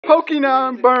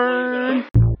Pokemon burn.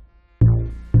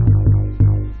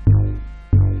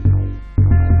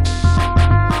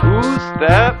 Who's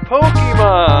that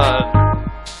Pokemon?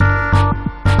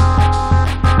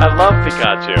 I love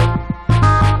Pikachu.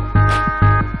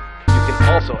 You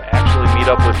can also actually meet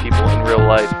up with people in real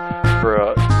life for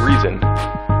a reason.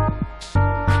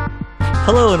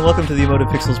 Hello and welcome to the Emotive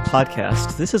Pixels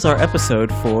podcast. This is our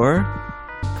episode for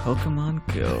Pokemon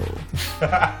Go.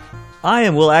 I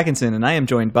am Will Atkinson and I am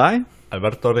joined by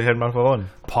Alberto de Herman Favon.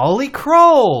 Paulie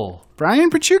Kroll. Brian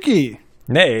Pachuki.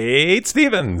 Nate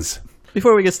Stevens.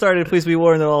 Before we get started, please be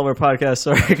warned that all of our podcasts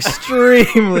are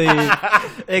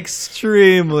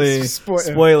extremely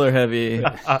spoiler heavy.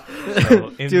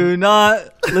 Do not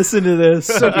listen to this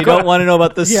if you don't want to know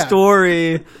about the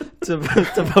story to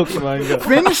Pokemon Go.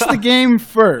 Finish the game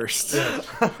first.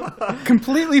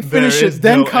 Completely finish it,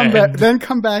 then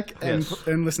come back and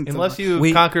listen to it. Unless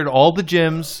you've conquered all the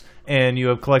gyms and you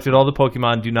have collected all the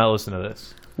Pokemon, do not listen to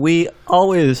this. We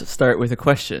always start with a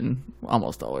question.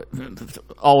 Almost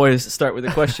always start with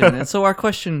a question. And so our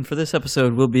question for this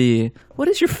episode will be, what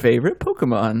is your favorite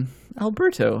Pokemon?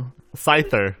 Alberto.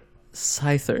 Scyther.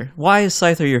 Scyther. Why is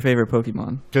Scyther your favorite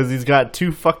Pokemon? Because he's got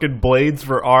two fucking blades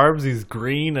for arms, he's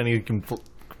green, and he can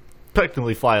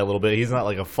technically fly a little bit. He's not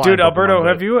like a flying Dude, Alberto,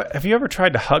 Pokemon, have you ever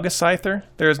tried to hug a Scyther?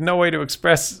 There is no way to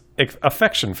express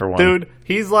affection for one. Dude,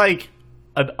 he's like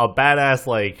a badass,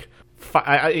 like...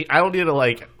 I don't need to,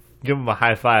 like, give him a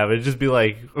high five. It'd just be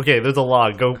like, okay, there's a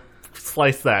log. Go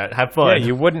slice that. Have fun. Yeah,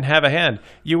 you wouldn't have a hand.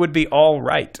 You would be all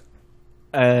right.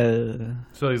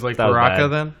 So he's like That was Baraka bad.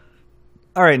 then?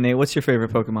 All right, Nate, what's your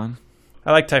favorite Pokemon?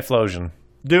 I like Typhlosion.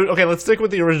 Dude, okay, let's stick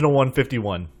with the original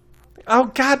 151. Oh,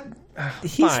 God.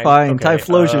 He's fine. Okay,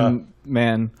 Typhlosion,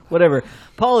 man. Whatever.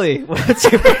 Paulie, what's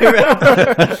your favorite?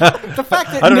 The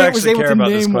fact that I don't Nate was actually able care to about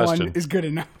this name one question. is good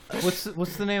enough.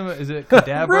 What's the name? Is it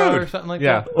Kadabra or something like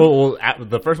Yeah. that? Well,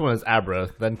 the first one is Abra,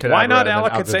 then Kadabra, Why not and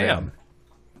then Alakazam? Alakazam.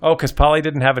 Oh, because Polly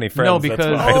didn't have any friends. No, that's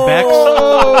because why. the back.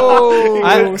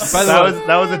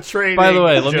 That was a trade. By the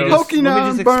way, let me just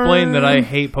Pokemon explain that I burn.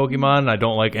 hate Pokemon. I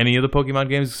don't like any of the Pokemon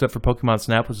games except for Pokemon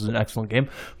Snap, which is an excellent game.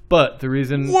 But the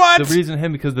reason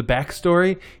because the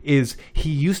backstory is he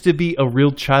used to be a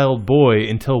real child boy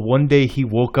until one day he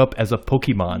woke up as a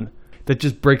Pokemon. That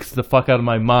just breaks the fuck out of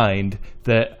my mind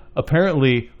that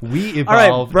apparently we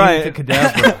evolved into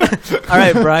Kadabra. All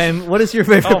right, Brian, what is your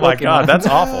favorite Oh, my Pokemon? God. That's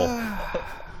awful.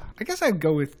 I guess I'd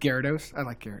go with Gyarados. I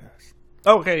like Gyarados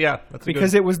Okay, yeah. That's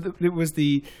because it was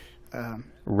the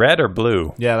Red or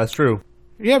blue? Yeah, that's true.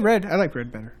 red. I like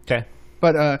red better. Okay.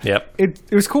 But Yep. it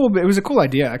was cool. But it was a cool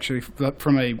idea actually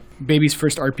from a baby's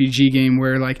first RPG game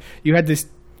where like you had this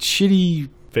shitty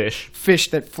fish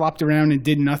that flopped around and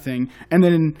did nothing, and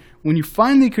then when you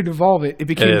finally could evolve it, it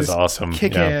became It is this awesome,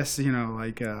 kick-ass,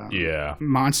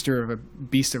 monster of a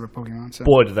beast of a Pokemon. So.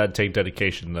 Boy, did that take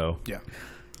dedication, though. Yeah.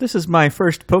 This is my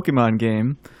first Pokemon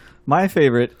game. My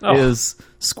favorite is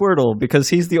Squirtle because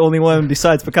he's the only one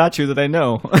besides Pikachu that I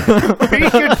know.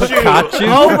 Pikachu!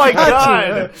 Oh my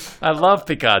god! I love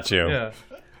Pikachu. Yeah.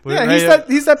 Yeah,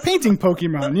 he's that painting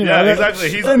Pokemon. You know, Yeah, that-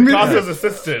 exactly. He's and me- Pikachu's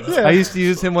assistant. Yeah. I used to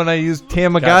use him when I used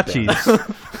Tamagotchis.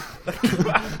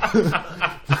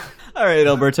 All right,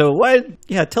 Alberto. Tell us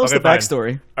Okay, the fine.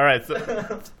 backstory. All right, so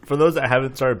for those that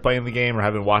haven't started playing the game or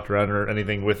haven't walked around or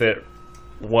anything with it,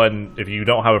 one, if you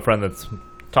don't have a friend that's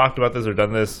talked about this or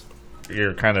done this,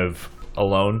 you're kind of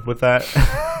alone with that.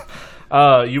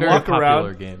 You Very walk popular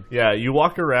around. game. Yeah, you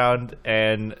walk around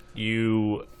and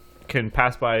you can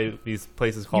pass by these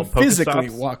places called You physically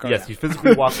Pokestops. walk Yes, around. you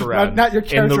physically walk around. Not your in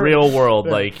character. the real world.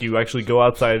 Yeah. Like you actually go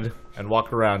outside and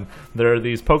walk around. There are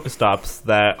these Pokestops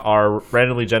that are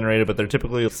randomly generated, but they're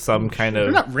typically some kind They're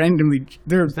of. not randomly.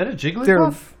 Is that a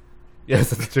Jigglypuff?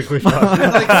 Yes, it's a Jigglypuff.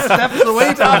 Like steps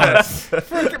away from us.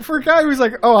 For a guy who's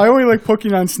like, oh, I only like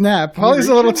Pokemon Snap. Holly's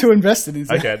a little too invested in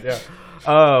I Snap. can, yeah.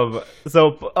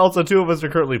 So also two of us are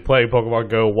currently playing Pokemon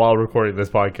Go while recording this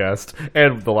podcast,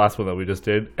 and the last one that we just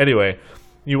did. Anyway,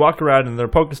 you walk around and there are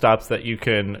Pokestops that you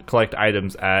can collect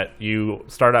items at. You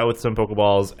start out with some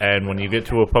Pokeballs, and when you get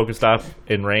to a Pokestop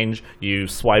in range, you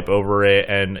swipe over it,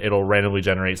 and it'll randomly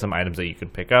generate some items that you can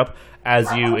pick up. As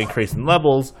you increase in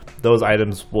levels, those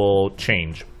items will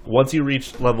change. Once you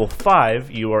reach level 5,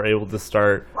 you are able to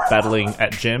start battling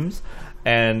at gyms,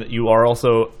 and you are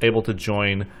also able to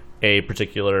join a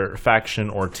particular faction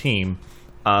or team.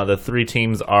 The three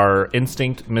teams are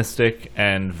Instinct, Mystic,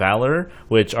 and Valor,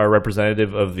 which are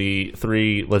representative of the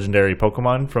three legendary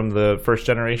Pokemon from the first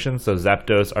generation, so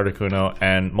Zapdos, Articuno,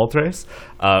 and Moltres.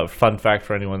 Fun fact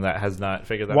for anyone that has not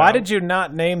figured that out. Why did you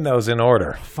not name those in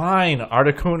order? Fine,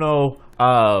 Articuno,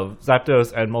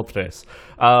 Zapdos and Moltres.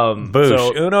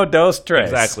 Boosh. Uno, dos, tres.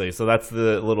 Exactly. So that's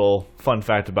the little fun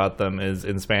fact about them is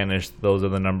in Spanish, those are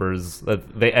the numbers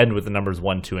that they end with the numbers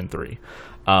 1, 2, and 3.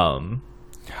 Hold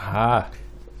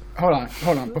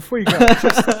on. Before you go,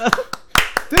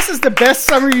 this is the best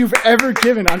summary you've ever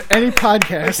given on any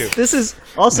podcast. This is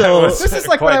also... This is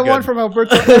like what I want from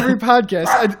Alberto every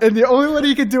podcast, and the only one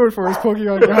he can do it for is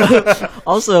Pokemon Go.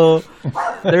 Also,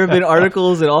 there have been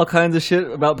articles and all kinds of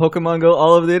shit about Pokemon Go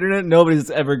all over the internet.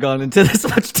 Nobody's ever gone into this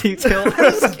much detail.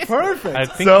 Perfect. I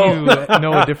think you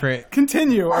know a different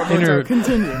Continue, Alberto.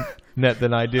 Continue. net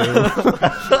than I do.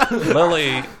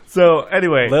 Lily So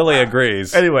anyway, Lily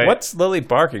agrees. Anyway. What's Lily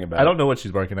barking about? I don't know what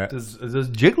she's barking at. Does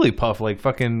Jigglypuff like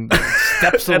fucking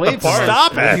steps away from her?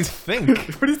 Stop What do you it. think?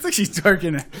 What do you think she's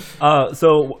talking at?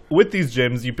 So with these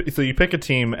gyms, you pick a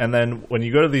team, and then when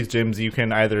you go to these gyms, you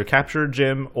can either capture a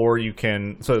gym or you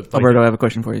can. So it's like, Alberto, I have a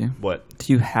question for you. what?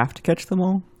 Do you have to catch them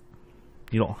all?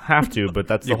 You don't have to, but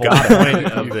that's the whole gotta.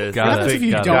 point of this. gotta. What if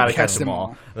you gotta don't catch them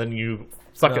all. Then you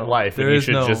suck at life, There and you is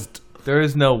should no- just. There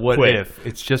is no what quit. if.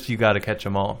 It's just you got to catch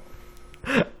them all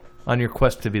on your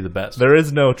quest to be the best. There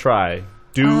is no try.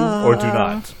 Do or do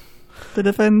not. The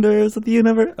defenders of the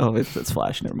universe. Oh, it's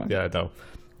Flash. Never mind. Yeah, no.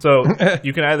 So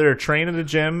you can either train at a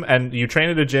gym, and you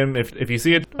train at a gym. If you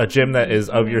see a gym that is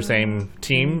of your same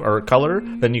team or color,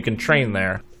 then you can train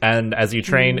there. And as you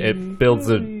train, it builds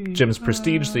the gym's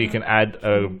prestige, so you can add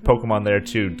a Pokemon there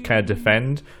to kind of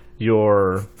defend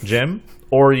your gym.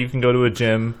 Or you can go to a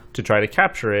gym to try to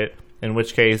capture it, in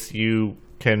which case you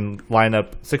can line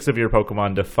up 6 of your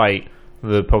Pokemon to fight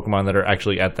the Pokemon that are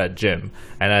actually at that gym.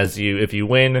 And if you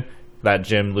win, that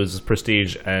gym loses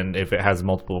prestige, and if it has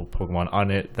multiple Pokemon on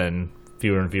it, then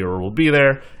fewer and fewer will be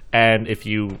there. And if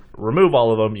you remove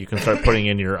all of them, you can start putting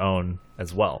in your own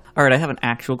as well. All right, I have an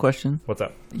actual question. What's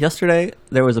up? Yesterday,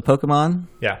 there was a Pokemon,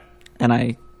 Yeah.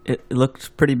 and it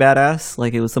looked pretty badass,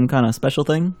 like it was some kind of special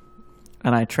thing.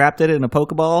 And I trapped it in a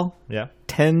Pokeball Yeah.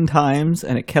 10 times,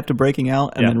 and it kept breaking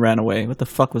out and Yeah. then ran away. What the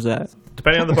fuck was that?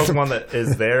 Depending on the Pokemon that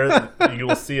is there, you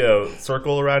will see a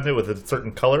circle around it with a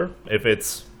certain color. If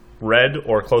it's red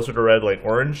or closer to red, like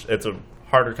orange, it's a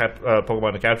harder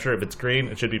Pokemon to capture. If it's green,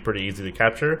 it should be pretty easy to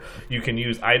capture. You can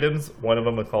use items. One of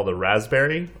them is called a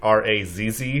Raspberry,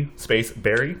 R-A-Z-Z space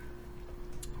berry.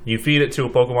 You feed it to a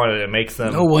Pokemon and it makes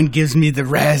them... No one gives me the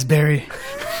raspberry.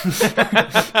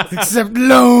 Except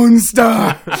Lone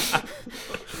Star.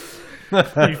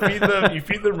 You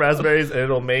feed them raspberries, and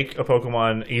it'll make a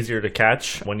Pokemon easier to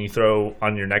catch when you throw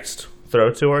on your next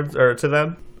throw to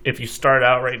them. If you start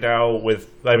out right now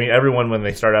everyone when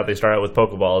they start out with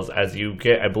Pokeballs. As you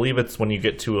get, I believe it's when you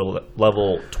get to a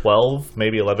level 12,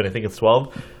 maybe 11. I think it's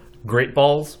 12. Great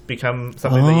Balls become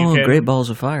something that you can. Great Balls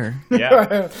of Fire.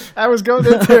 Yeah. I was going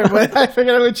there too, but I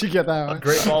figured I'd let you get that one.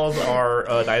 Great Balls are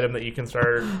an item that you can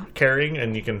start carrying,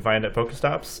 and you can find at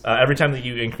Pokestops. Every time that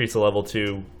you increase a level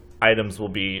 2, items will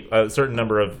be a certain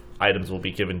number of items will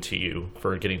be given to you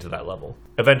for getting to that level.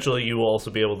 Eventually, you will also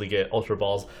be able to get Ultra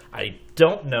Balls. I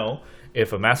don't know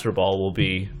if a Master Ball will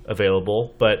be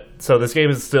available, but so this game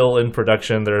is still in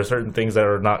production. There are certain things that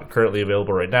are not currently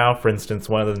available right now. For instance,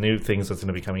 one of the new things that's going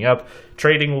to be coming up,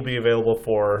 trading will be available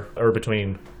for or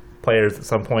between players at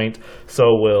some point. So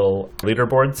will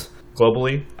leaderboards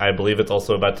globally. I believe it's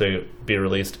also about to be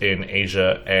released in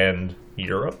Asia and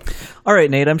Europe. All right,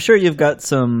 Nate, I'm sure you've got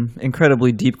some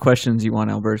incredibly deep questions you want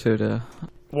Alberto to...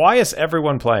 Why is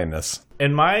everyone playing this?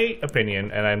 In my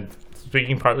opinion, and I'm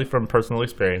speaking partly from personal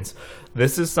experience,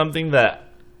 this is something that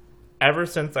ever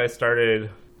since I started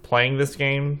playing this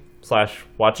game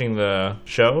 / watching the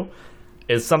show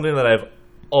is something that I've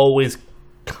always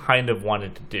kind of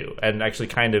wanted to do, and actually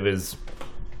kind of is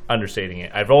understating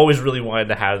it. I've always really wanted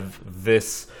to have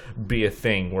this be a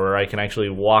thing where I can actually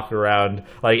walk around.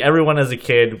 Like everyone as a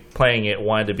kid playing it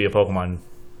wanted to be a Pokemon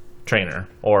trainer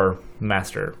or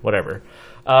master, whatever.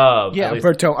 Yeah,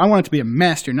 Alberto, I want it to be a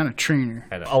master, not a trainer.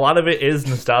 And a lot of it is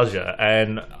nostalgia,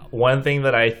 and one thing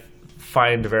that I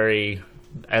find very,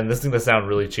 and this is going to sound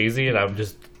really cheesy, and I'm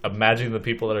just imagining the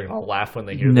people that are going to laugh when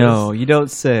they hear No, this. you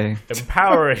don't say.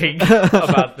 Empowering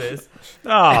about this.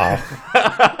 Oh,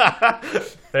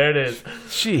 There it is.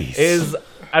 jeez.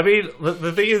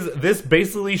 The thing is, this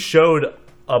basically showed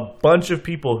a bunch of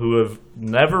people who have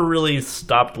never really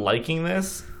stopped liking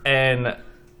this, and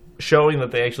showing that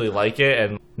they actually like it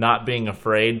and not being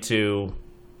afraid to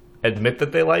admit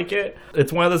that they like it.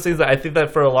 It's one of those things that I think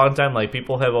that for a long time, like,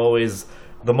 people have always,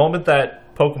 the moment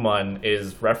that Pokemon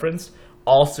is referenced,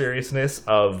 all seriousness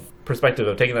of perspective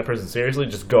of taking that person seriously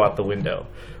just go out the window,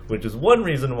 which is one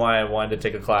reason why I wanted to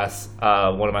take a class.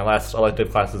 One of my last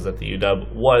elective classes at the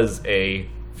UW was a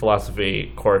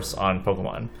philosophy course on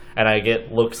Pokemon, and I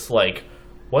get looks like,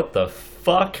 what the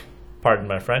fuck? Pardon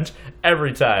my French.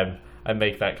 Every time I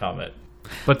make that comment.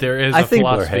 But there is I a think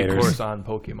philosophy haters. course on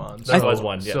Pokemon. There was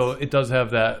one, yes. So it does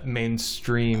have that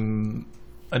mainstream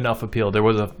enough appeal. There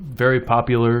was a very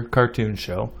popular cartoon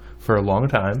show for a long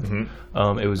time.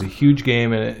 It was a huge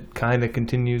game, and it kind of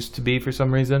continues to be for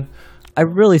some reason. I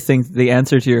really think the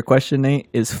answer to your question, Nate,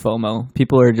 is FOMO.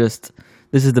 People are just,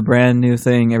 this is the brand new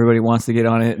thing. Everybody wants to get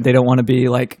on it. They don't want to be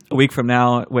like a week from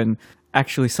now when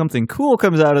actually something cool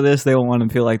comes out of this. They don't want to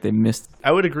feel like they missed.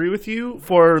 I would agree with you.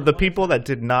 For the people that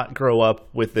did not grow up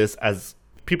with this, as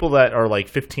people that are like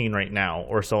 15 right now,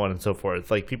 or so on and so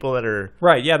forth, like people that are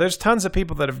Right, yeah, there's tons of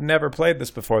people that have never played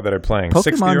this before that are playing.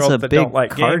 Pokemon's 60-year-olds a that big don't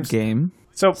like card games. game.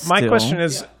 So my still. question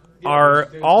is, are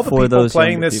all the For people those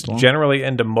playing younger this people. generally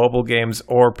into mobile games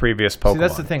or previous Pokemon? See,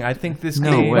 that's the thing. I think this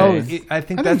No game. way. I think I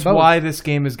think that's both. why this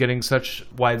game is getting such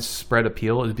widespread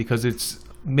appeal, is because it's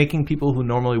making people who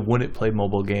normally wouldn't play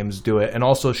mobile games do it, and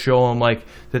also show them like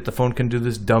that the phone can do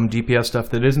this dumb GPS stuff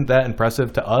that isn't that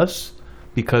impressive to us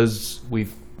because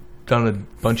we've done a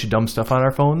bunch of dumb stuff on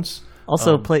our phones.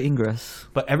 Also, play Ingress.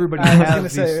 But everybody I was has gonna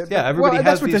these. say, Yeah, everybody well,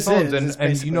 has that's what these this phones, is. It's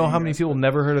and you know how many basically people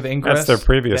never heard of Ingress? That's their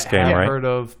previous that game, haven't right? Heard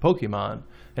of Pokemon,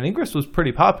 and Ingress was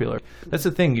pretty popular. That's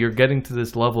the thing. You're getting to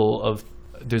this level of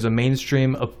there's a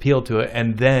mainstream appeal to it,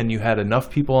 and then you had enough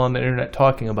people on the internet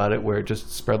talking about it where it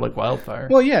just spread like wildfire.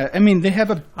 Well, yeah. I mean, they have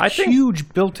a I think- huge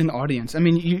built-in audience. I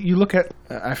mean, you look at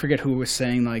I forget who was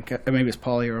saying, like maybe it's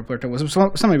Paulie or Roberto.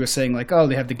 Somebody was saying like, oh,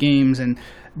 they have the games and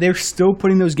they're still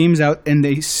putting those games out, and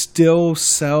they still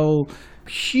sell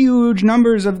huge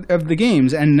numbers of the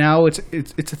games. And now it's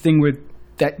a thing where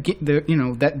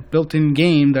that built-in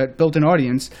game, that built-in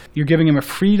audience, you're giving them a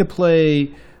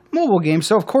free-to-play mobile game,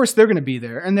 so of course they're going to be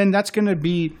there, and then that's going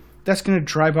to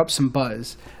drive up some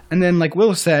buzz. And then, like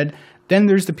Will said, then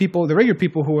there's the regular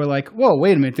people who are like, whoa,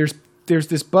 wait a minute, there's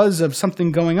this buzz of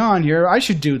something going on here, I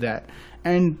should do that.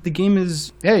 And the game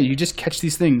is, hey, you just catch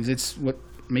these things. It's what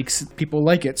makes people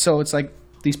like it. So it's like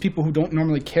these people who don't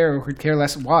normally care or who care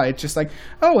less why, it's just like,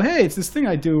 oh, hey, it's this thing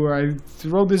I do where I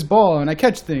throw this ball and I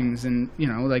catch things, and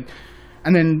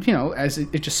and then as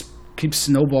it just keeps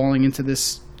snowballing into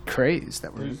this craze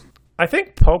that we're. I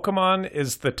think Pokemon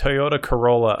is the Toyota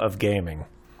Corolla of gaming.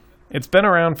 It's been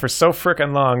around for so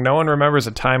frickin' long, no one remembers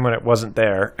a time when it wasn't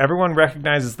there. Everyone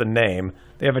recognizes the name.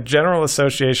 They have a general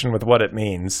association with what it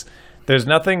means. There's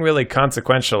nothing really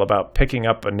consequential about picking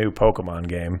up a new Pokemon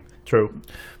game. True.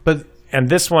 And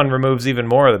this one removes even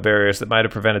more of the barriers that might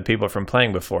have prevented people from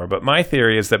playing before. But my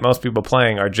theory is that most people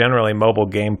playing are generally mobile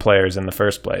game players in the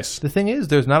first place. The thing is,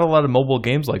 there's not a lot of mobile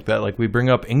games like that. Like we bring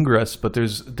up Ingress, but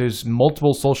there's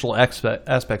multiple social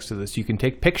aspects to this. You can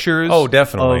take pictures Oh,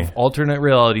 definitely. of alternate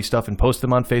reality stuff and post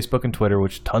them on Facebook and Twitter,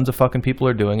 which tons of fucking people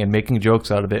are doing, and making jokes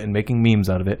out of it and making memes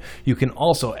out of it. You can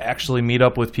also actually meet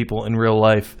up with people in real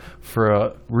life for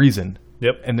a reason.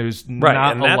 Yep. And there's Right,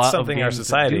 not and a that's lot something of our games that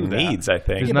society do that. needs, I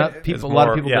think. There's Yeah, not but people, it's a lot of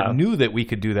more- people yeah. that knew that we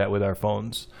could do that with our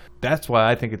phones. That's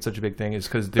why I think it's such a big thing, is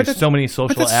because there's that's- so many but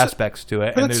social that's so- aspects to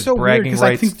it, But and that's there's so weird, bragging 'cause I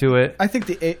rights think- to it. I think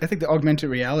the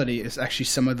augmented reality is actually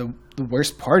some of the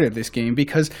worst part of this game,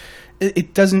 because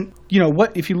it doesn't,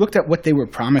 what if you looked at what they were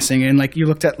promising, and like you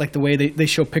looked at like the way they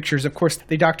show pictures, of course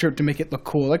they doctor it to make it look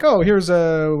cool, like, oh, here's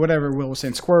whatever Will was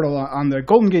saying, Squirtle on the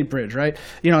Golden Gate Bridge, right?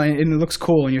 And it looks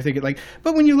cool, and you're thinking like,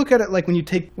 but when you look at it, like when you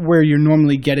take where you're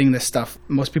normally getting this stuff,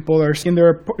 most people are in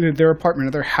their apartment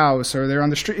or their house, or they're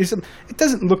on the street. It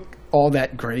doesn't look all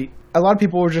that great. A lot of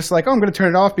people were just like, oh, I'm going to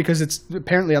turn it off because it's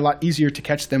apparently a lot easier to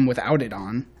catch them without it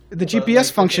on. The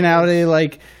GPS functionality,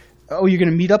 like, oh, you're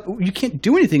going to meet up. You can't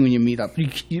do anything when you meet up.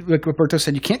 Like Roberto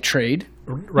said, you can't trade.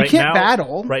 Right you can't now,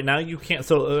 battle. Right now, you can't.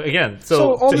 So again,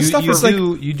 So all this stuff is like.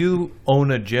 you do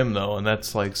own a gym though, and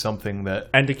that's like something that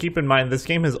and to keep in mind, this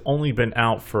game has only been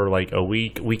out for like a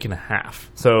week and a half.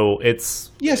 So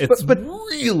it's Yes, it's but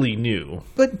really new.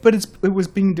 But it was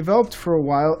being developed for a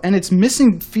while, and it's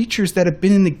missing features that have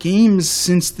been in the games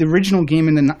since the original game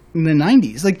in the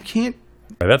 90s. Like, you can't.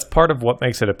 That's part of what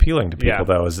makes it appealing to people, Yeah.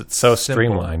 though, is it's so simple.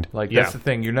 streamlined. Like Yeah. that's the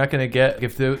thing. You're not going to get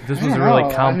if this was I don't a really know,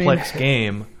 I complex mean-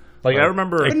 game. Like I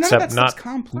remember, But none of Except that stuff's not-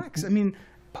 complex. I mean,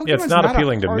 Pokemon's Yeah, it's not a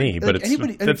appealing to hard- me, but like,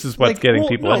 it's this is what's getting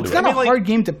people no, into It's it. not I mean, a like- hard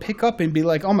game to pick up and be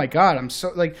like, oh my god, I'm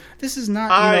so like this is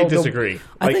not. I the- disagree.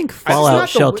 I Like, think not Fallout the-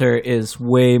 Shelter is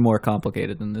way more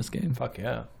complicated than this game. Fuck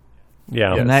yeah.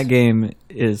 Yeah. And that game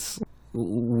is,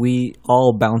 we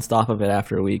all bounced off of it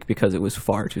after a week because it was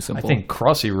far too I simple. think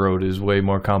Crossy Road is way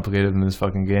more complicated than this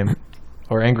fucking game,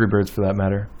 or Angry Birds for that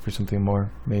matter, for something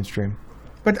more mainstream.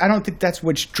 But I don't think that's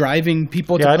what's driving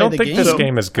people to Yeah, play I don't the think game. this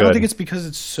game is I don't good. think it's because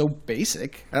it's so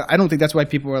basic. I don't think that's why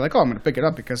people are like, "Oh, I'm going to pick it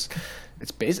up because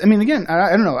it's basic." I mean, again, I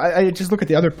don't know. I just look at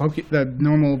the other the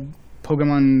normal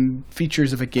Pokemon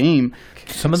features of a game.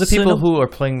 Some of the people who are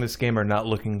playing this game are not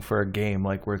looking for a game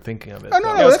like we're thinking of it. Oh, no,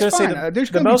 though. no, I was that's gonna say fine. the- There's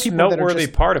the going to be most people that are noteworthy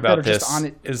just, part about that are just this on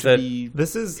it is to that be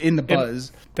This is in the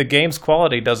buzz. the game's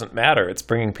quality doesn't matter. It's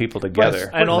bringing people together.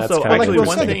 And also, that's kinda But like actually, Will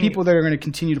one said, the thing- people that are going to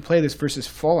continue to play this versus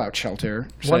Fallout Shelter,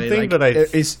 One say, thing like, that I-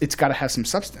 it's got to have some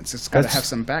substance. It's got to have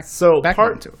some So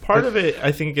background to it. part of it,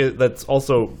 I think, that's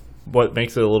also what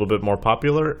makes it a little bit more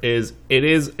popular. Is it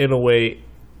is in a way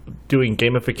doing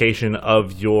gamification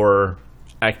of your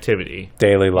activity.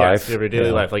 daily life. Yes, your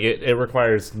daily life. Like it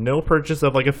requires no purchase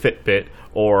of like a Fitbit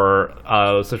or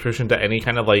a subscription to any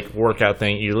kind of like workout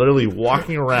thing. You're literally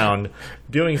walking around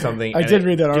doing something. I and did it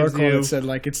read that gives article you- that said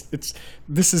like it's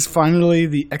this is finally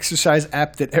the exercise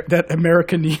app that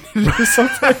America needed or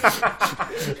something.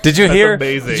 Did you hear?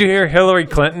 amazing. Did you hear Hillary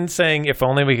Clinton saying, "If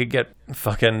only we could get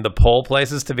fucking the poll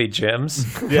places to be gyms"?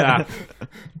 Yeah.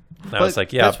 And I was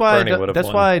like, "Yeah, that's why Bernie would have that's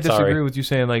won." why I disagree Sorry. with you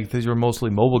saying like these were mostly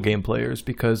mobile game players,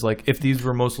 because like if these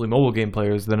were mostly mobile game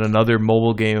players, then another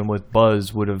mobile game with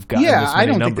buzz would have gotten Yeah, this I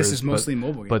many don't numbers. think this is mostly but,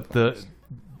 mobile game But the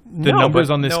No, numbers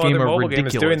but on this no game other are mobile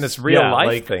ridiculous. Game is doing this real Yeah, life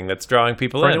like- thing that's drawing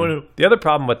people For in. anyone who- The other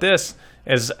problem with this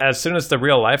is, as soon as the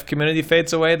real life community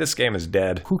fades away, this game is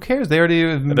dead. Who cares? They already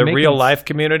The real life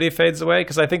community fades away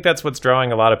because I think that's what's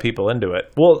drawing a lot of people into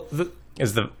it. Well,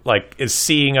 Is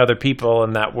seeing other people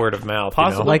and that word of mouth.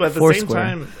 possibly, Like but at the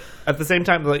Foursquare. same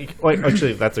time, like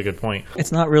actually, that's a good point.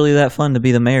 It's not really that fun to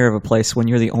be the mayor of a place when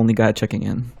you're the only guy checking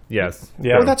in. Yes.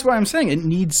 Yeah. Well, that's why I'm saying it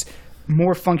needs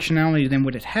more functionality than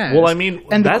what it has. Well, I mean,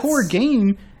 and the that's- core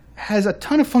game has a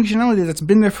ton of functionality that's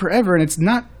been there forever, and it's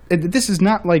not. This is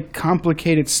not like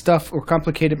complicated stuff or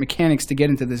complicated mechanics to get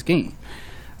into this game.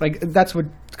 Like that's what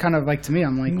kind of like to me.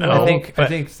 I'm like, No. well, I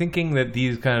think thinking that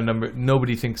these kind of numbers,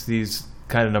 nobody thinks these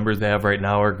kind of numbers they have right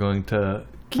now are going to.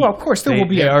 well, of course there will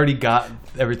be. They already got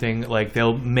everything. Like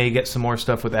may get some more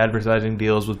stuff with advertising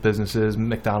deals with businesses,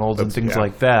 McDonald's, and things yeah.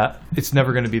 like that. It's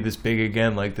never going to be this big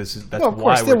again. Like this is that's well, of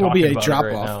why course there we're will be talking a about drop it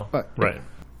right off, now. but Right.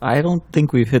 I don't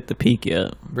think we've hit the peak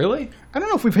yet. Really? I don't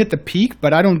know if we've hit the peak,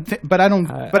 but I don't think it's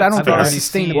I've already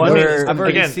sustainable. Well, I mean, I've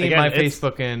already again- seen again, my it's-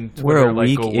 Facebook and We're Twitter a like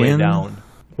week go way in. down.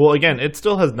 Well, again, it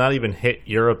still has not even hit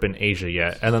Europe and Asia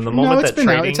yet. And then the moment No, it's that been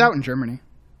trading, out. It's out in Germany.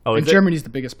 Oh, And is it? Germany's the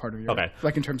biggest part of Europe. Okay.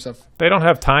 Like in terms of They don't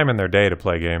have time in their day to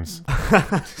play games.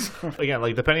 Again,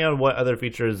 like depending on what other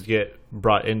features get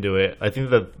brought into it, I think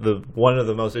that the one of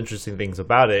the most interesting things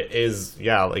about it is,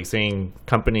 like seeing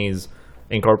companies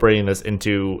incorporating this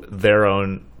into their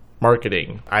own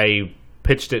marketing. I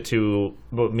pitched it to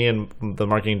me and the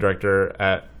marketing director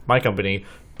at my company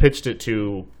pitched it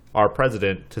to our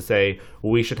president to say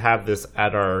we should have this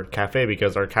at our cafe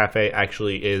because our cafe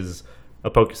actually is a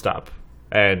Pokestop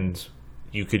and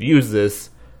you could use this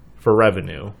for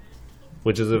revenue,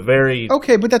 which is a very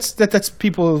okay, but that's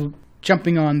people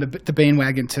jumping on the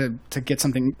bandwagon to get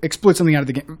something, exploit something out of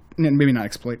the game. Maybe not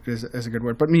exploit is a good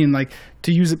word, but mean like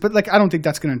to use it. But like I don't think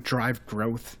that's going to drive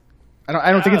growth.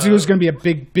 I don't think it's going to be a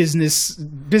big business.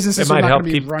 Businesses It are might not help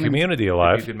going to be keep running. community If you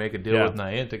alive. could make a deal Yeah. with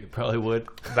Niantic, it probably would.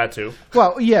 that too.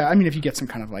 Well, yeah, I mean if you get some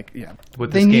kind of like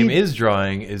What They this game need- is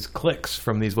drawing is clicks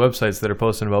from these websites that are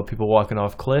posting about people walking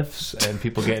off cliffs and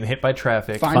people getting hit by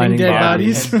traffic, finding dead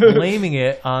bodies. bodies. and blaming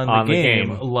it on, On the the game.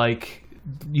 game. Like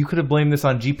you could have blamed this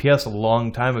on GPS a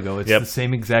long time ago. It's Yep. the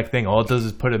same exact thing. All it does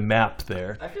is put a map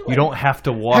there. You don't have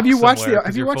to walk. Have you watched somewhere the 'cause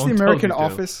Have you your watched the phone tells American you to.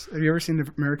 Office? Have you ever seen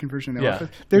the American version of the Yeah. Office?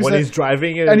 When he's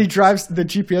driving it, and he drives the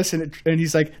GPS and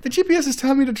he's like, the GPS is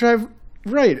telling me to drive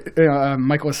right.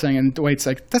 Michael is saying, and Dwight's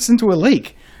like, that's into a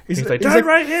lake. He's like, turn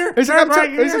right here, He's like, turn I'm right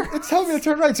he's here. like, it's telling me to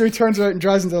turn right. So he turns right and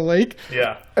drives into the lake.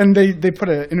 Yeah. And they put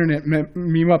an internet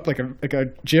meme up like a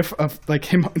GIF of like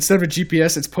him instead of a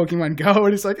GPS, it's Pokemon Go,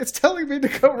 and he's like, it's telling me to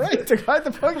go right to find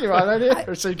the Pokemon. I did.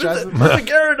 Or so he drives. There's a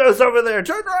Gyarados over there.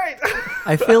 Turn right.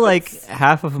 I feel like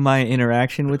half of my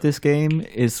interaction with this game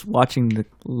is watching the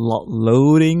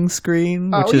loading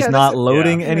screen, Oh, which yeah, is not that's-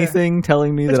 loading yeah. anything,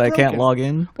 telling me It's that I can't broken. log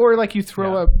in, Or like you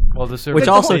throw a. Well, the server which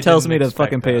the also whole- tells they me didn't to expect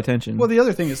fucking pay that. attention. Well, the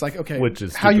other thing is like, okay, Which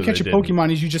is how you stupid catch a they didn't.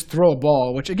 Pokemon is you just throw a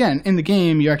ball, which again, in the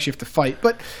game, you actually have to fight.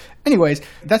 But anyways,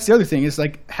 that's the other thing is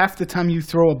like half the time you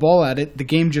throw a ball at it, the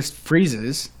game just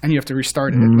freezes and you have to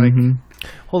restart it. Like,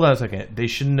 Hold on a second. They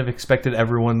shouldn't have expected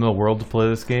everyone in the world to play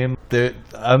this game.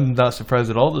 I'm not surprised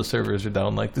that all the servers are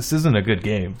down. Like this isn't a good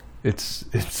game. It's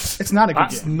not a good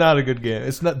it's game. not a good game.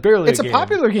 It's not barely. It's a a game.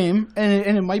 popular game,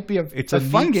 and it might be It's a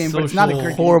fun neat game, but it's not a social-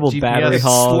 good game. Horrible GPS battery It's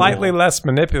hog. Slightly less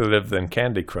manipulative than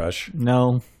Candy Crush.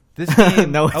 No, This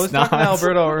game, No, it's I was not. talking to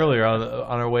Alberto earlier on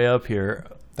our way up here.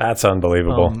 That's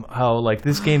unbelievable. How like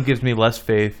this game gives me less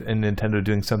faith in Nintendo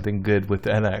doing something good with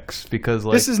the NX because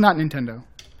like This is not Nintendo.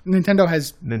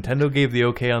 Nintendo gave the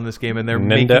okay on this game and they're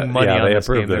Ninde- making money yeah, on they this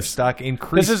game. approved Their this. stock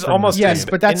increased. This is from almost this Yes,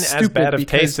 game. but that's as stupid bad of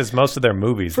because- taste as most of their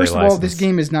movies. First they of all, this license.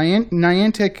 game is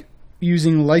Niantic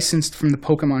using licensed from the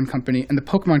Pokemon Company, and the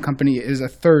Pokemon Company is a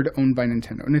third owned by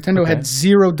Nintendo. Nintendo had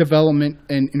zero development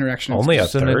and interaction. Only a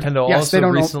So third. Nintendo Yes, also they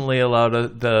don't know- recently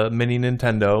allowed the mini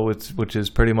Nintendo, which is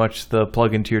pretty much the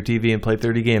plug into your TV and play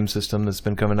 30 game system that's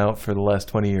been coming out for the last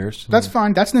 20 years. That's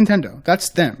fine. That's Nintendo. That's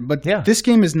them. But Yeah. this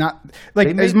game is not like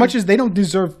They made as much the- as they don't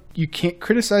deserve. You can't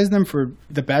criticize them for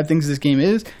the bad things this game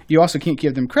is. You also can't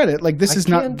give them credit. Like this is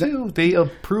not. They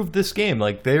approved this game.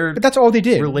 Like they're. But that's all they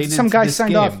did. related Some to guy this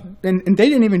signed game. off, and they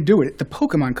didn't even do it. The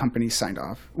Pokemon Company signed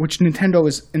off, which Nintendo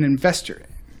is an investor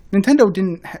in. Nintendo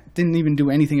didn't even do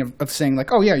anything of saying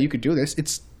like, oh yeah, you could do this.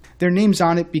 It's their name's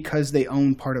on it because they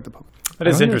own part of the Pokemon. That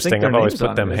is I don't even interesting. think their I've always name's put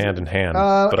on them it, is hand it? in hand,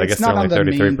 but I It's guess they're not only on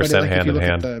the main, 33% but, like, hand if you in look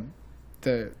hand. at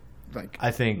the like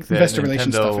I think that investor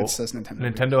relations Nintendo, stuff, it says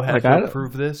Nintendo. Nintendo had Like, to I-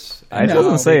 approve this. It No,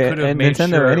 doesn't say they it, could have and made Nintendo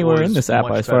sure it anywhere in was this app,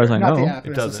 much as far as I Not know. the app. It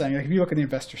That's what I'm doesn't. saying. Like, if you look at the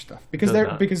investor stuff, Does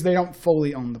not. because they don't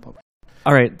fully own the Pokemon.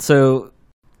 All right, so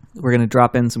we're going to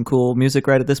drop in some cool music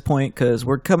right at this point because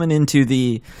we're coming into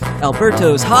the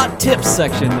Alberto's Hot Tips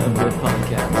section of the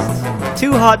podcast.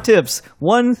 2 hot tips,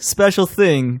 1 special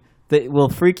thing that will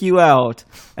freak you out,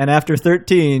 and after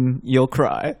 13, you'll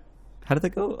cry. How did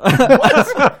that go?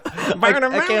 I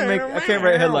can't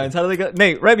write headlines. How do they go?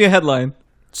 Nate, write me a headline.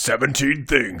 17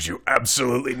 things you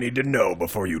absolutely need to know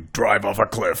before you drive off a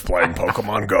cliff playing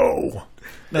Pokemon Go.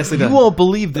 Nicely You done. won't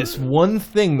believe this one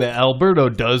thing that Alberto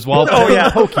does while playing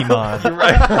Pokemon.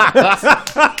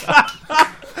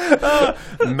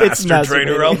 Master masturbating.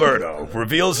 Trainer Alberto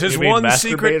reveals his You mean one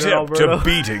secret masturbator tip Alberto? to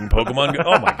beating Pokemon Go.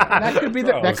 Oh my god. That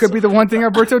could be the one thing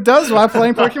Alberto does while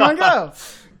playing Pokemon Go.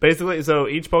 Basically, so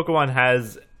each Pokemon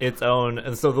has its own,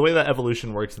 and so the way that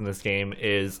evolution works in this game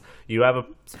is you have a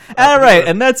All right,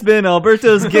 and that's been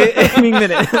Alberto's Gaming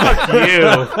Minute.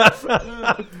 you.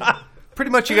 Pretty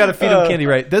much you got to feed them candy,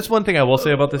 right? That's one thing I will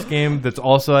say about this game that's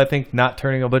also, I think, not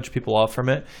turning a bunch of people off from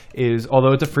it is,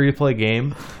 although it's a free-to-play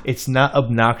game, it's not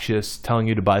obnoxious telling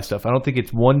you to buy stuff. I don't think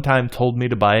it's one time told me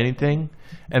to buy anything,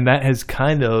 and that has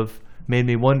kind of made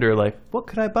me wonder, like, what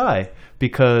could I buy?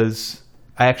 Because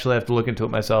I actually have to look into it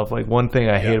myself. Like, one thing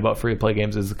I hate about free-to-play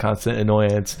games is the constant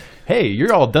annoyance. Hey,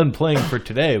 you're all done playing for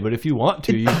today, but if you want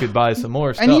to, you could buy some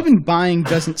more stuff. And even buying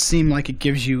doesn't seem like it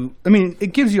gives you. I mean,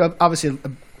 it gives you obviously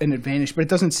an advantage, but it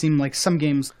doesn't seem like some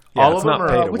games. Yeah, All it's of them not are-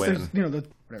 pay to what's win. the the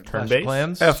whatever. Turn-based?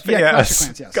 plans? Yeah, Clash of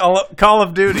Clans, yes. Call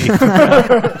of Duty.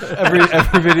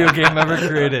 every video game ever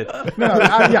created. No,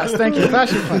 yes, thank you.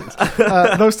 Clash of Clans.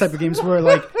 Those type of games where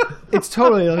like it's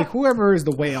totally like whoever is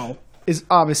the whale is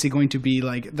obviously going to be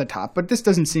like the top, but this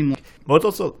doesn't seem Well, it's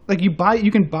also like you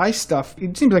can buy stuff.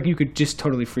 It seems like you could just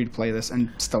totally free to play this and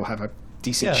still have a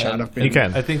decent shot of being. you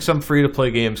can. I think some free-to-play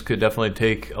games could definitely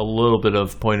take a little bit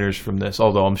of pointers from this,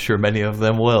 although I'm sure many of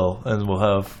them will, and we'll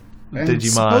have And Digimon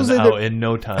supposedly out the- in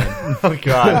no time. Oh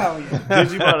god, Oh, yeah.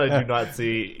 Digimon I do not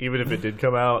see, even if it did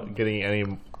come out, getting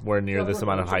anywhere near this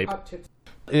amount of hype.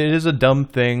 It is a dumb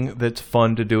thing that's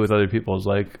fun to do with other people's.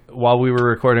 Like, while we were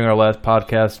recording our last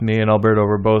podcast, me and Alberto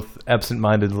were both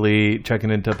absent-mindedly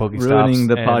checking into Pokestops. Ruining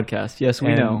the and- podcast. Yes, we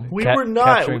and know. We were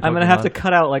not. capturing I'm going to have to Pokemon.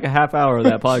 cut out like a half hour of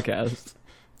that podcast.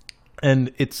 And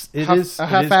it is a it half is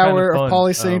hour kinda of fun.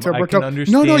 Paulie saying to I Alberto, can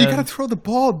understand, "No, you got to throw the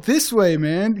ball this way,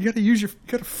 man. You got to use you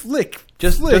got to flick.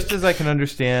 just flick." as I can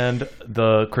understand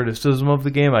the criticism of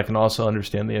the game, I can also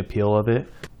understand the appeal of it.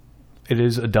 It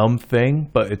is a dumb thing,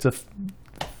 but it's a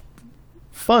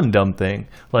fun dumb thing.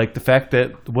 Like the fact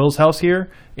that Will's house here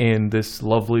in this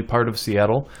lovely part of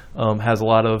Seattle has a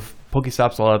lot of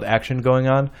Pokestops, a lot of action going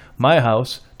on. My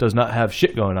house does not have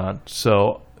shit going on.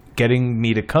 So getting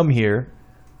me to come here,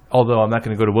 although I'm not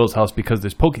going to go to Will's house because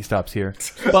there's Pokestops here.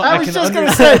 But I I was can just going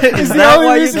to understand. say, is the that only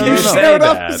why you reason didn't you say showed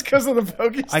up that? is because of the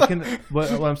Pokestop? I can.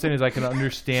 What I'm saying is, I can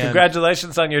understand.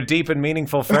 Congratulations on your deep and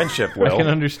meaningful friendship, Will. I can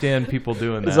understand people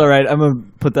doing that. It's all right. I'm going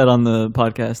to put that on the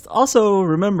podcast. Also,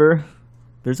 remember,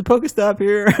 there's a Pokestop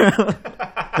here.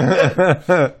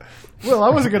 Well,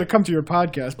 I wasn't going to come to your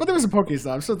podcast, but there was a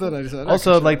Pokestop, so then I decided.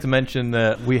 Also, I'd like to mention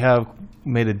that we have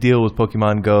made a deal with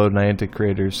Pokemon Go Niantic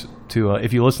creators to,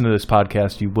 if you listen to this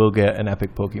podcast, you will get an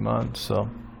epic Pokemon. So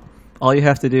All you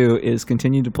have to do is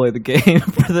continue to play the game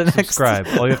for the next... subscribe.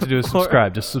 All you have to do is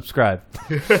subscribe. Just subscribe.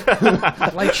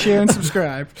 like, share, and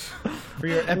subscribe for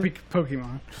your epic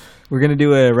Pokemon. We're going to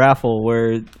do a raffle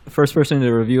where the first person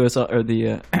to review us, or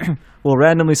the We'll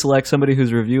randomly select somebody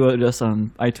who's reviewed us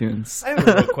on iTunes. I have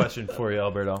a good question for you,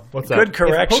 Alberto. What's that? Good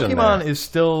correction. If Pokemon there. is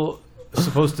still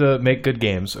supposed to make good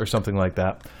games or something like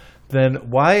that, then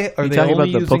why are You they talking only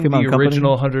about the using Pokemon the company?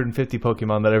 original 150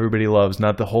 Pokemon that everybody loves,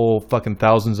 not the whole fucking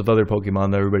thousands of other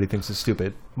Pokemon that everybody thinks is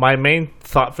stupid? My main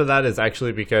thought for that is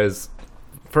actually because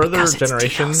further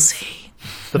generations,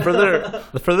 the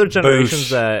further generations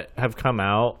that have come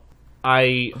out,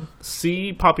 I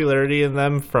see popularity in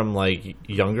them from like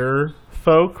younger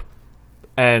folk,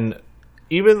 and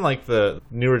even like the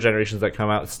newer generations that come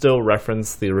out still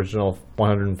reference the original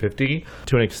 150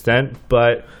 to an extent,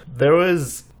 but there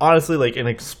was honestly like an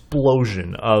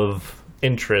explosion of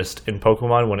interest in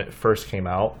Pokemon when it first came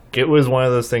out. It was one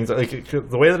of those things that, like,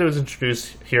 the way that it was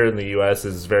introduced here in the US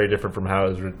is very different from how it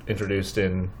was introduced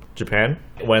in Japan.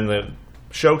 When the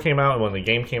show came out and when the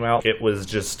game came out, it was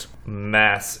just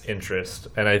mass interest.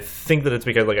 And I think that it's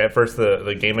because like at first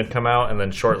the game had come out, and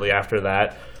then shortly after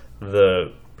that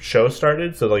the show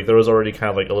started, so like there was already kind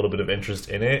of like a little bit of interest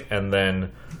in it, and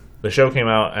then the show came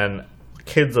out and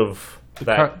kids of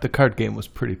The card game was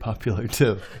pretty popular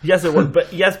too. Yes, it was,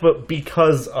 but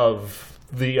because of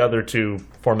the other two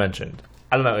aforementioned.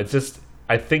 I don't know, it's just,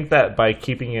 I think that by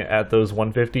keeping it at those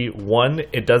 150, one,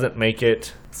 it doesn't make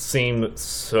it seem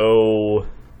so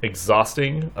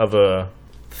exhausting of a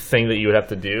thing that you would have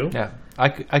to do. Yeah, I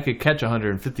could catch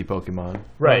 150 Pokemon.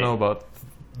 Right. I don't know about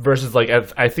Versus like,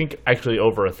 I think actually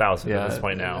over 1,000 at this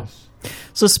point now.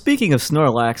 So speaking of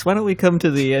Snorlax, why don't we come to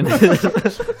the end?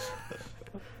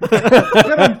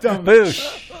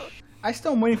 I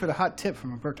still am waiting for the hot tip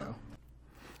from Roberto.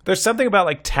 There's something about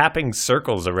like tapping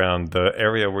circles around the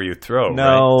area where you throw.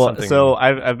 No, right? Something- so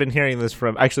I've been hearing this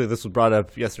from, actually this was brought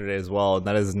up yesterday as well, and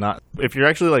that is not, if you're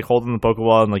actually like holding the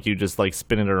Pokeball and like you just like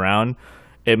spin it around,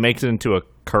 it makes it into a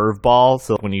curve ball,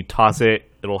 so when you toss it,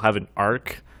 it'll have an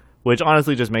arc, which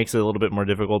honestly just makes it a little bit more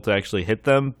difficult to actually hit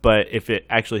them, but if it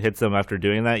actually hits them after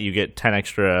doing that, you get 10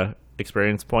 extra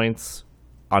experience points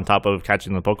on top of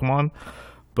catching the Pokemon.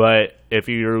 But if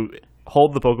you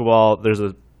hold the Pokeball, there's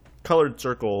a colored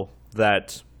circle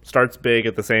that starts big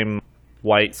at the same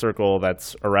white circle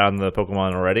that's around the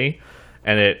Pokemon already,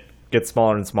 and it gets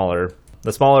smaller and smaller.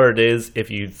 The smaller it is,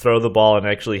 if you throw the ball and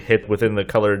actually hit within the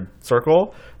colored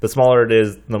circle, the smaller it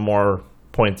is, the more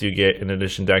points you get in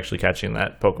addition to actually catching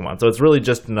that Pokemon. So it's really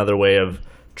just another way of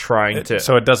trying to...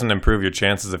 So it doesn't improve your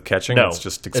chances of catching? No, it's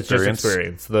just experience? It's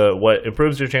just experience. What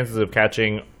improves your chances of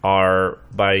catching are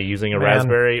by using a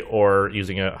raspberry or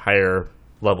using a higher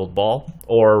leveled ball,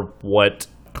 or what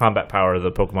combat power the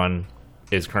Pokemon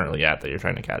is currently at that you're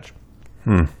trying to catch.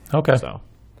 Okay. So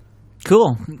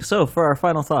Cool. So for our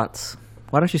final thoughts,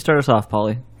 why don't you start us off,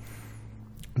 Polly?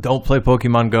 don't play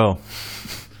Pokemon Go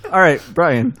All right,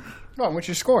 Brian. Oh, what's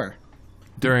your score?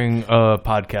 during a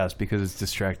podcast because it's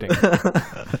distracting.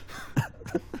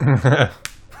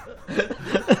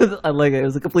 I like it. It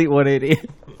was a complete 180.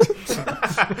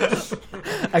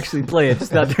 Actually, play it.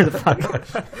 Just not during the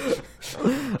podcast.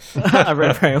 All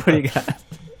right, Brian, what do you got?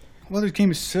 Well, this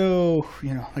game is so,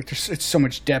 like it's so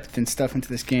much depth and stuff into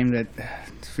this game that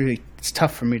it's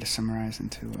tough for me to summarize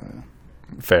into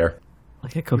Fair.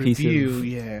 Like a cohesive. review.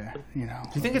 Yeah, Do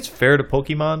you think it's fair to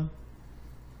Pokemon?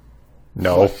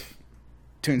 No.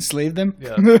 to enslave them.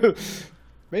 Yeah.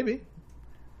 Maybe.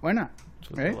 Why not?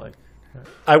 Right? Like,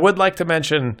 I would like to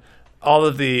mention all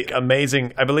of the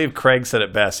amazing, I believe Craig said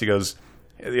it best. He goes,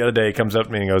 the other day he comes up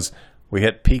to me and goes, we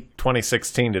hit peak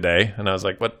 2016 today. And I was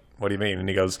like, what do you mean? And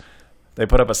he goes, they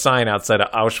put up a sign outside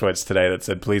of Auschwitz today that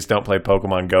said, please don't play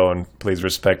Pokemon Go and please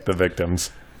respect the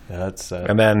victims. yeah, that's sad.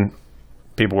 And then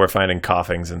people were finding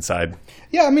coffins inside.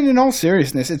 Yeah, I mean, in all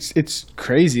seriousness, it's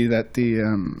crazy that the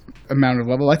amount of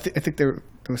level. I think there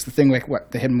was the thing like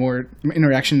what they had more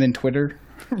interaction than Twitter.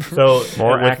 So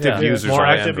More with- active users more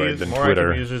on active Android than more Twitter.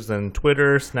 active users than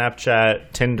Twitter,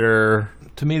 Snapchat, Tinder.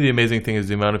 To me, the amazing thing is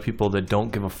the amount of people that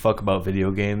don't give a fuck about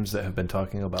video games that have been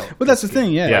talking about. Well, that's the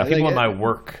thing. Yeah, Yeah, People like, at my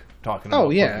work talking about. Oh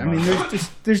yeah, I Pokemon. mean,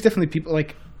 there's definitely people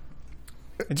like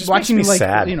It just watching makes me like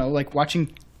sad. like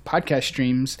watching podcast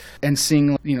streams and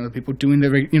seeing the people doing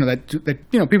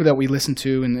that people that we listen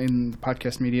to in the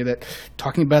podcast media that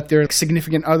talking about their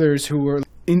significant others who are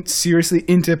seriously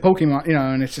into Pokemon,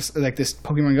 and it's just like this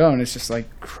Pokemon Go, and it's just like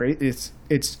crazy.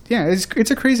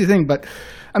 It's a crazy thing, but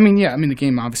I mean the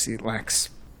game obviously lacks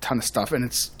a ton of stuff, and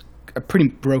it's a pretty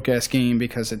broke ass game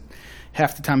because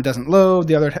half the time it doesn't load,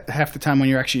 the other half the time when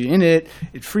you're actually in it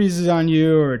freezes on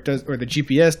you, or the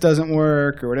GPS doesn't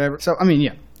work or whatever. So I mean,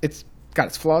 yeah, it's got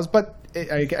its flaws, but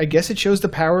I guess it shows the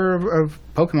power of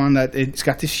Pokemon, that it's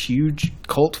got this huge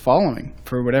cult following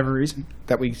for whatever reason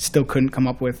that we still couldn't come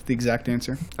up with the exact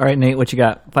answer. All right, Nate, what you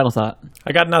got? Final thought.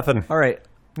 I got nothing. All right.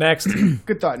 Next.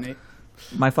 Good thought, Nate.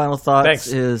 My final thoughts Thanks.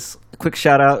 is a quick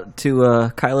shout out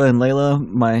to Kyla and Layla,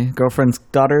 my girlfriend's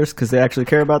daughters, because they actually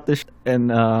care about this.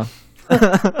 And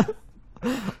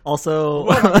also,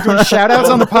 Doing shout outs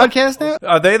on the podcast now?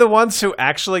 Are they the ones who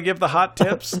actually give the hot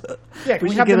tips? Yeah, can we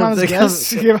should have get them them on as to guests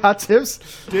to give hot tips?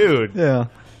 Dude. yeah,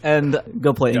 and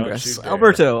go play Don't Ingress. you dare.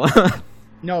 Alberto,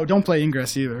 No, don't play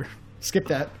Ingress either. Skip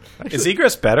that. Is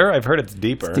Egress better? I've heard it's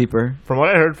deeper. deeper, From what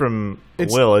I heard from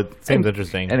Will, it seems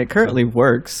interesting. and it currently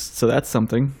works, so that's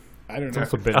something. I don't know.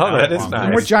 also been Oh, out that is longer. nice.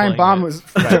 From what Giant Bomb was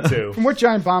That too. from what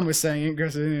Giant Bomb was saying,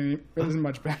 Ingress isn't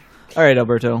much better. All right,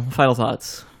 Alberto, final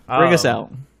thoughts. Bring us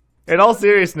out. In all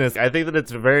seriousness, I think that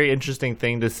it's a very interesting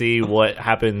thing to see what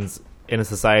happens in a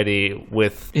society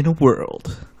with In a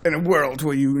world In a world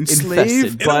where you enslave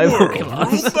infested by World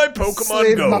Pokemon. ruled by Pokemon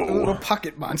slave little Go.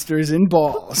 pocket monsters in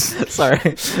balls. Sorry.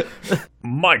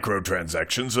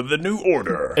 Microtransactions of the new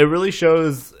order. it really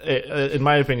shows, in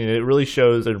my opinion, it really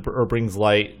shows or brings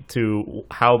light to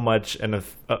how much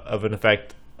of an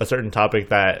effect a certain topic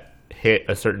that hit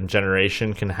a certain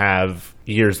generation can have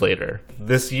years later.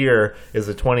 This year is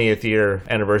the 20th year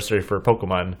anniversary for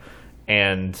Pokemon,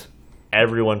 and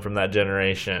everyone from that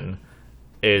generation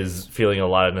is feeling a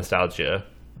lot of nostalgia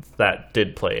that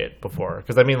did play it before.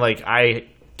 Because, I mean, like, I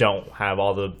don't have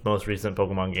all the most recent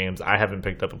Pokemon games. I haven't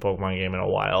picked up a Pokemon game in a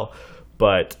while.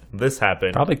 But this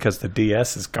happened. Probably because the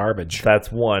DS is garbage.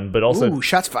 That's one. But also, Ooh,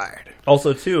 shots fired.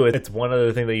 also two, it's one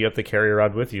other thing that you have to carry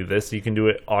around with you. This, you can do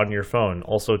it on your phone.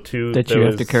 Also, two, That you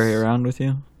have to carry around with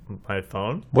you? my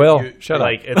phone. Will, shut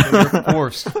Like, up. it's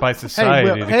Forced by society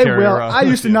to Hey, carry Will, around. I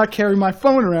used to not carry my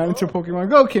phone around until Pokemon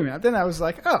Go came out. Then I was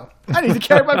like, oh, I need to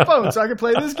carry my phone so I can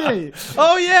play this game.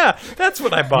 Oh, yeah. That's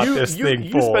what I bought this thing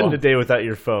you for. spend a day without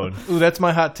your phone. Ooh, that's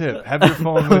my hot tip. Have your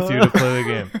phone with you to play the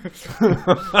game.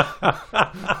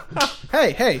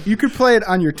 Hey, you could play it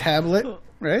on your tablet,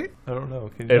 right? I don't know.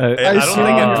 Can If- you, I don't assume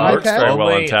think on it your works iPad? very well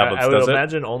on Only- tablets, I would does it?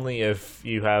 imagine only if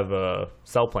you have a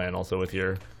cell plan also with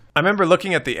your... I remember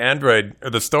looking at the Android or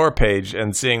the store page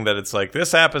and seeing that it's like,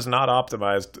 this app is not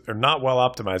optimized or not well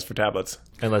optimized for tablets.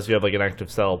 Unless you have like an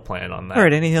active cell plan on that. All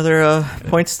right, any other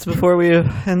points before we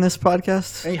end this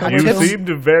podcast? Any hot You tips? seem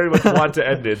to very much want to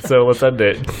end it, so let's end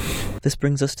it. This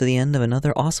brings us to the end of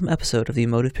another awesome episode of the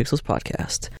Emotive Pixels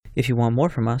podcast. If you want more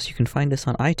from us, you can find us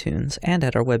on iTunes and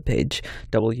at our webpage,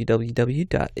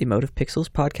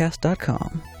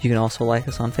 www.emotivepixelspodcast.com. You can also like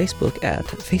us on Facebook at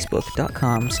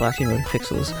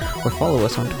facebook.com/emotivepixels or follow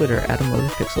us on Twitter at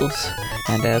emotivepixels.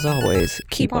 And as always,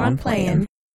 keep on playing.